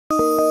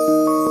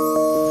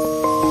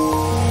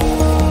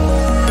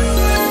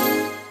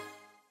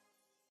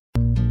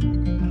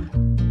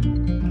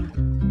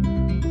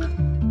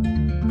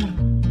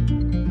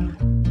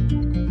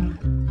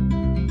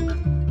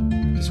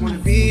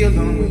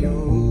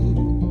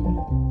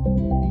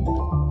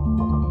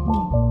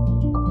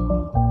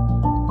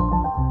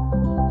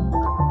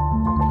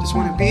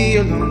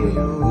alone with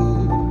you.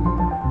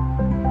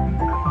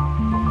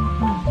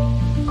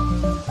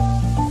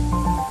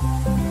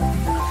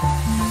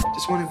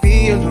 Just wanna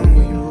be alone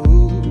with you.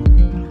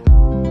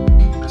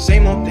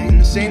 Same old thing,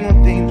 the same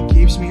old thing that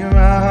keeps me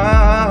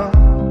around.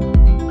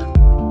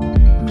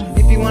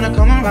 If you wanna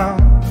come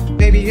around,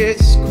 baby,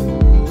 it's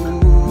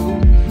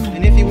cool.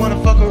 And if you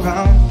wanna fuck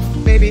around,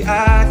 baby,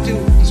 I do.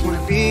 Just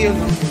wanna be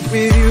alone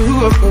with you.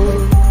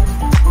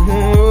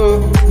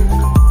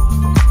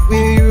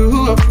 With you, with you,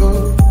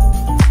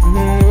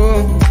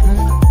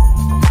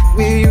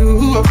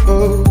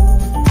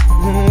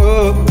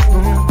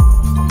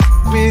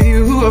 with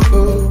you,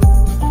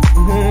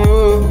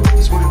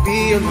 just wanna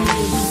be alone.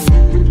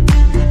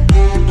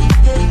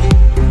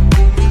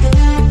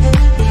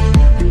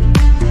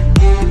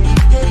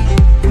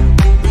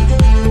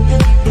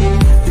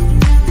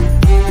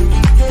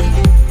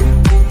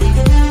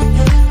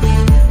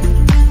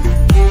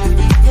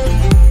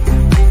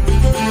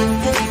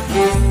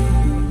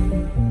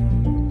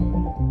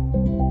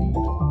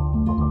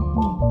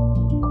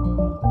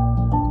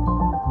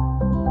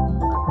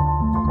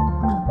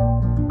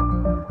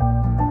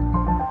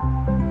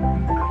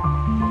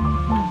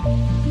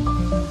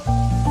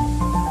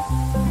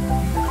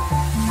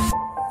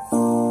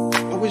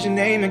 What was your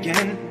name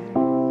again?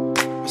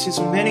 I've seen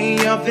so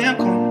many of them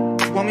come.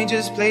 Want me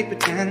just play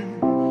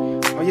pretend?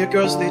 All your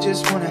girls, they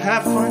just wanna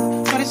have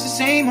fun. But it's the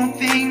same old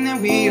thing that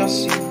we all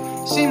see.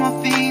 Same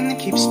old thing that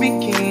keeps me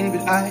keen.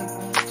 But I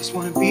just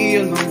wanna be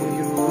alone with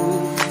you.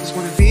 Just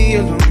wanna be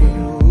alone with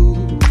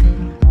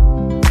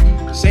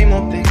you. Same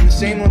old thing, the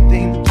same old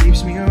thing that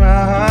keeps me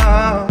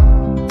around.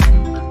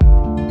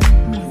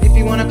 If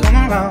you wanna come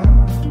around,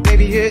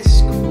 baby,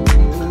 it's cool.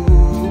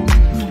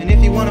 And if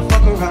you wanna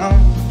fuck around,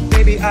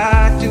 baby,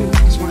 I do.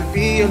 Just wanna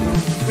be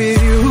alone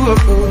with you.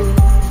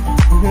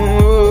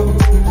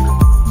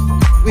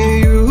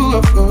 With you.